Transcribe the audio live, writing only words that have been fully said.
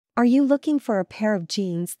Are you looking for a pair of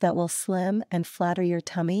jeans that will slim and flatter your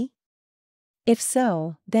tummy? If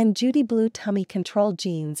so, then Judy Blue tummy control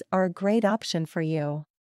jeans are a great option for you.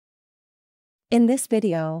 In this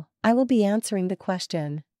video, I will be answering the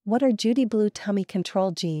question, what are Judy Blue tummy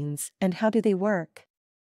control jeans and how do they work?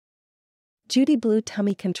 Judy Blue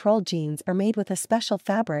tummy control jeans are made with a special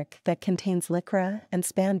fabric that contains lycra and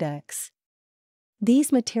spandex.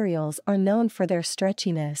 These materials are known for their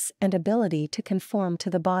stretchiness and ability to conform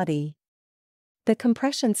to the body. The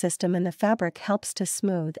compression system in the fabric helps to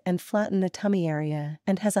smooth and flatten the tummy area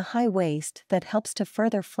and has a high waist that helps to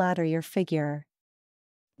further flatter your figure.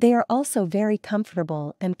 They are also very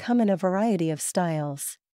comfortable and come in a variety of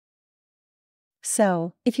styles.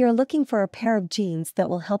 So, if you're looking for a pair of jeans that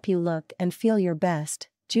will help you look and feel your best,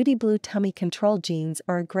 Judy Blue tummy control jeans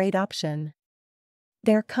are a great option.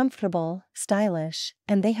 They're comfortable, stylish,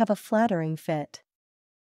 and they have a flattering fit.